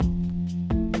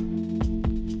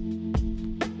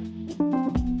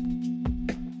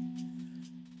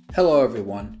Hello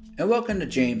everyone, and welcome to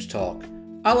James Talk.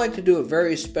 I like to do a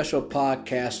very special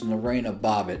podcast on Lorena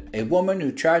Bobbitt, a woman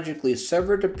who tragically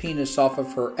severed the penis off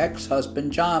of her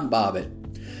ex-husband John Bobbitt.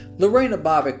 Lorena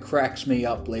Bobbitt cracks me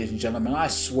up, ladies and gentlemen, I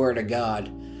swear to God.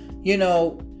 You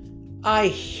know, I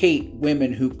hate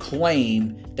women who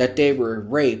claim that they were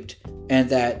raped and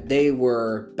that they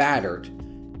were battered.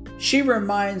 She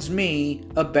reminds me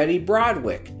of Betty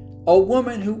Broderick, a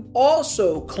woman who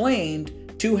also claimed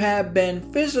to have been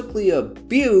physically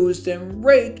abused and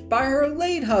raped by her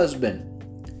late husband.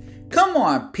 Come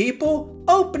on, people,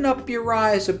 open up your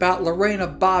eyes about Lorena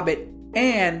Bobbitt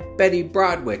and Betty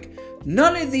Broderick.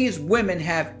 None of these women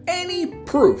have any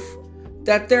proof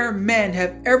that their men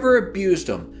have ever abused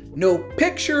them. No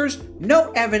pictures,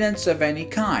 no evidence of any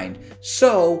kind.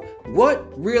 So, what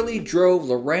really drove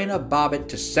Lorena Bobbitt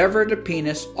to sever the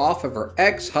penis off of her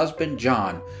ex-husband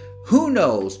John? Who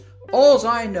knows? All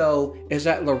I know is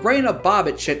that Lorena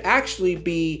Bobbitt should actually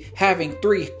be having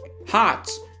 3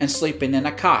 hots and sleeping in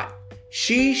a cot.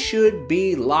 She should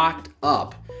be locked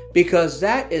up because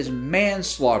that is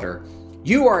manslaughter.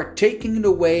 You are taking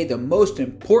away the most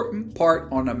important part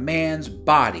on a man's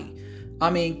body. I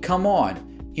mean, come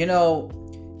on. You know,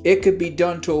 it could be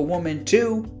done to a woman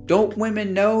too. Don't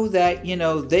women know that,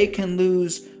 they can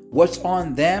lose what's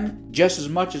on them just as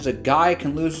much as a guy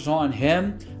can lose what's on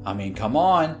him? I mean, come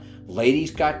on.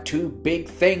 Ladies got 2 big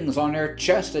things on their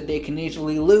chest that they can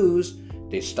easily lose.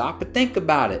 They stop and think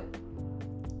about it.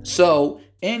 So,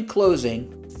 in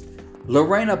closing,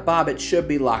 Lorena Bobbitt should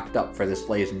be locked up for this,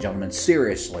 ladies and gentlemen.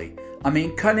 Seriously. I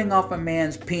mean, cutting off a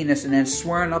man's penis and then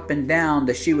swearing up and down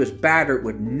that she was battered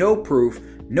with no proof,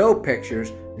 no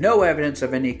pictures, no evidence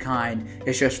of any kind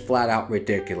is just flat out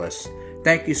ridiculous.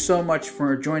 Thank you so much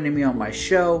for joining me on my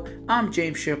show. I'm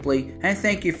James Shipley, and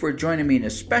thank you for joining me in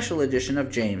a special edition of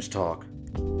James Talk.